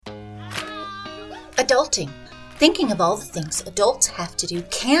Adulting. Thinking of all the things adults have to do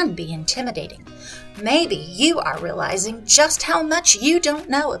can be intimidating. Maybe you are realizing just how much you don't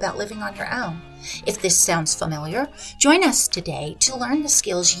know about living on your own. If this sounds familiar, join us today to learn the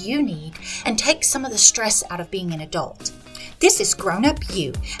skills you need and take some of the stress out of being an adult. This is Grown Up You,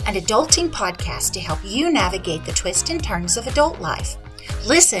 an adulting podcast to help you navigate the twists and turns of adult life.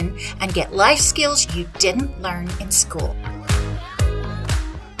 Listen and get life skills you didn't learn in school.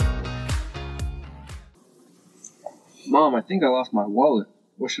 Mom, I think I lost my wallet.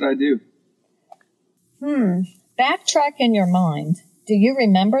 What should I do? Backtrack in your mind. Do you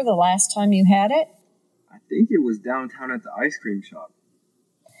remember the last time you had it? I think it was downtown at the ice cream shop.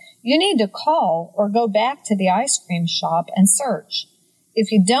 You need to call or go back to the ice cream shop and search.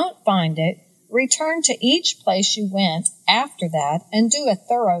 If you don't find it, return to each place you went after that and do a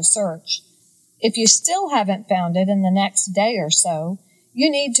thorough search. If you still haven't found it in the next day or so, you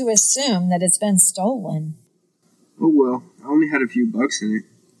need to assume that it's been stolen. Oh well, I only had a few bucks in it.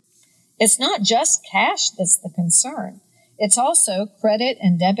 It's not just cash that's the concern. It's also credit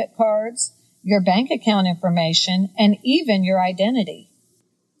and debit cards, your bank account information, and even your identity.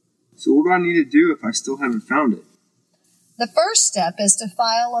 So what do I need to do if I still haven't found it? The first step is to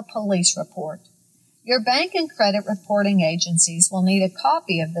file a police report. Your bank and credit reporting agencies will need a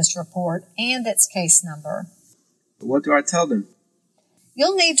copy of this report and its case number. But what do I tell them?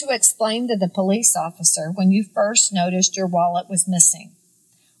 You'll need to explain to the police officer when you first noticed your wallet was missing,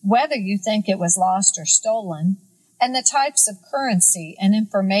 whether you think it was lost or stolen, and the types of currency and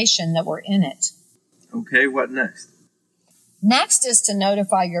information that were in it. Okay, what next? Next is to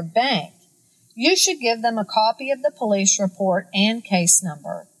notify your bank. You should give them a copy of the police report and case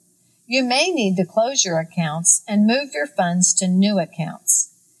number. You may need to close your accounts and move your funds to new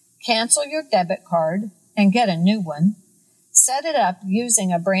accounts. Cancel your debit card and get a new one. Set it up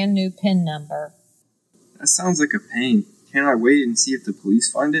using a brand new PIN number. That sounds like a pain. Can't I wait and see if the police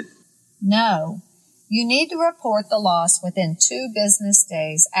find it? No. You need to report the loss within 2 business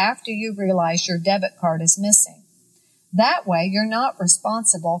days after you realize your debit card is missing. That way, you're not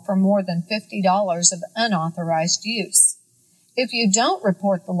responsible for more than $50 of unauthorized use. If you don't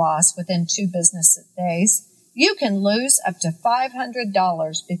report the loss within 2 business days, you can lose up to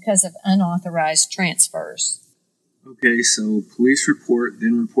 $500 because of unauthorized transfers. Okay, so police report,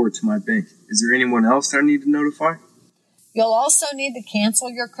 then report to my bank. Is there anyone else that I need to notify? You'll also need to cancel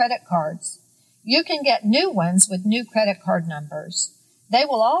your credit cards. You can get new ones with new credit card numbers. They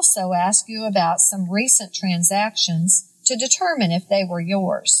will also ask you about some recent transactions to determine if they were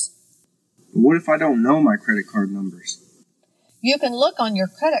yours. But what if I don't know my credit card numbers? You can look on your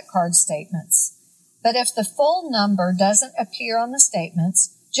credit card statements, but if the full number doesn't appear on the statements,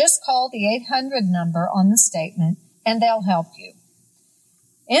 just call the 800 number on the statement and they'll help you.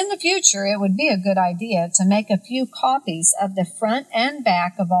 In the future, it would be a good idea to make a few copies of the front and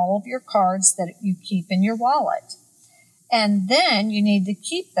back of all of your cards that you keep in your wallet. And then you need to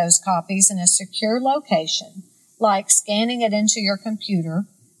keep those copies in a secure location, like scanning it into your computer,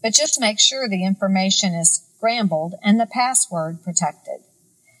 but just make sure the information is scrambled and the password protected,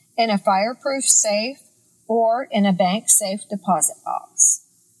 in a fireproof safe or in a bank safe deposit box.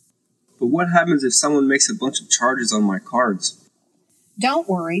 But what happens if someone makes a bunch of charges on my cards? Don't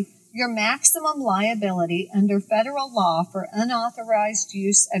worry, your maximum liability under federal law for unauthorized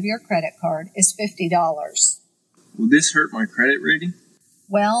use of your credit card is $50. Will this hurt my credit rating?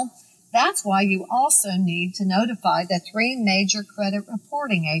 Well, that's why you also need to notify the 3 major credit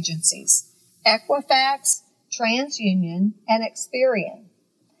reporting agencies, Equifax, TransUnion, and Experian.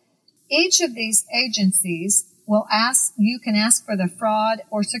 Each of these agencies you can ask for the fraud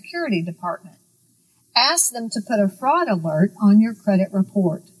or security department. Ask them to put a fraud alert on your credit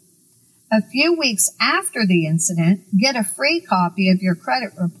report. A few weeks after the incident, get a free copy of your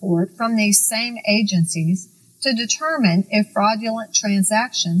credit report from these same agencies to determine if fraudulent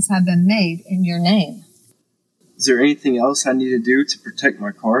transactions have been made in your name. Is there anything else I need to do to protect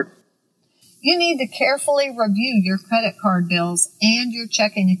my card? You need to carefully review your credit card bills and your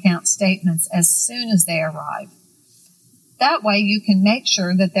checking account statements as soon as they arrive. That way you can make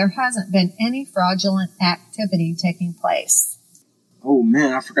sure that there hasn't been any fraudulent activity taking place. Oh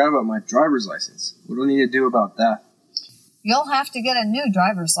man, I forgot about my driver's license. What do I need to do about that? You'll have to get a new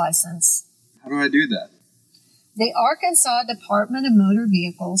driver's license. How do I do that? The Arkansas Department of Motor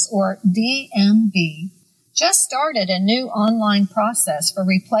Vehicles, or DMV, just started a new online process for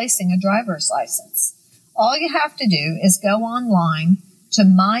replacing a driver's license. All you have to do is go online to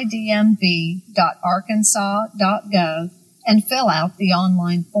mydmv.arkansas.gov and fill out the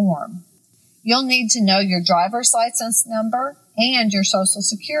online form. You'll need to know your driver's license number and your Social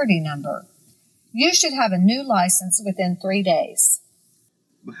Security number. You should have a new license within 3 days.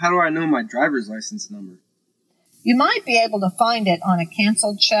 But how do I know my driver's license number? You might be able to find it on a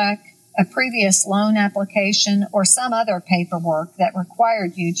canceled check, a previous loan application, or some other paperwork that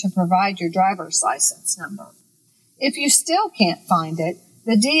required you to provide your driver's license number. If you still can't find it,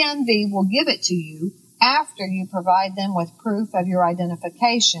 the DMV will give it to you after you provide them with proof of your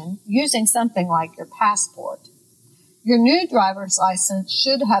identification using something like your passport. Your new driver's license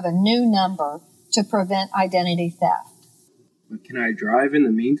should have a new number to prevent identity theft. But can I drive in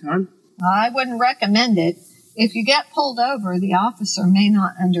the meantime? I wouldn't recommend it. If you get pulled over, the officer may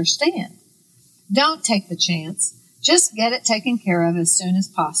not understand. Don't take the chance. Just get it taken care of as soon as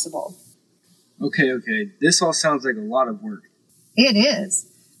possible. Okay. This all sounds like a lot of work. It is.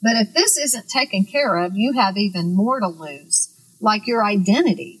 But if this isn't taken care of, you have even more to lose, like your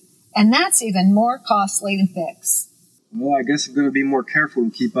identity. And that's even more costly to fix. Well, I guess I'm going to be more careful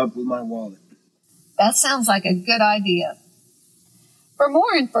to keep up with my wallet. That sounds like a good idea. For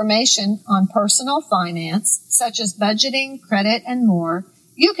more information on personal finance, such as budgeting, credit, and more,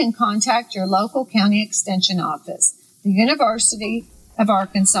 you can contact your local county extension office, the University of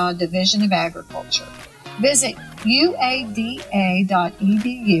Arkansas Division of Agriculture. Visit uada.edu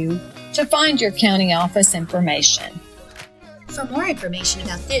to find your county office information. For more information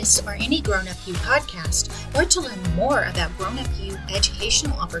about this or any Grown Up U podcast, or to learn more about Grown Up U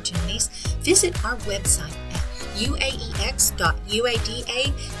educational opportunities, visit our website at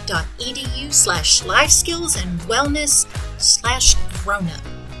uaex.uad.edu/lifeskillsandwellness/grownup.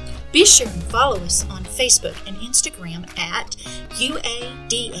 Be sure and follow us on Facebook and Instagram at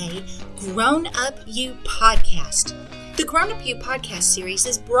UADA Grown Up U Podcast. The Grown Up U podcast series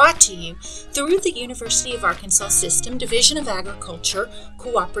is brought to you through the University of Arkansas System Division of Agriculture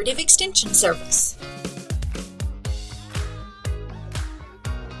Cooperative Extension Service.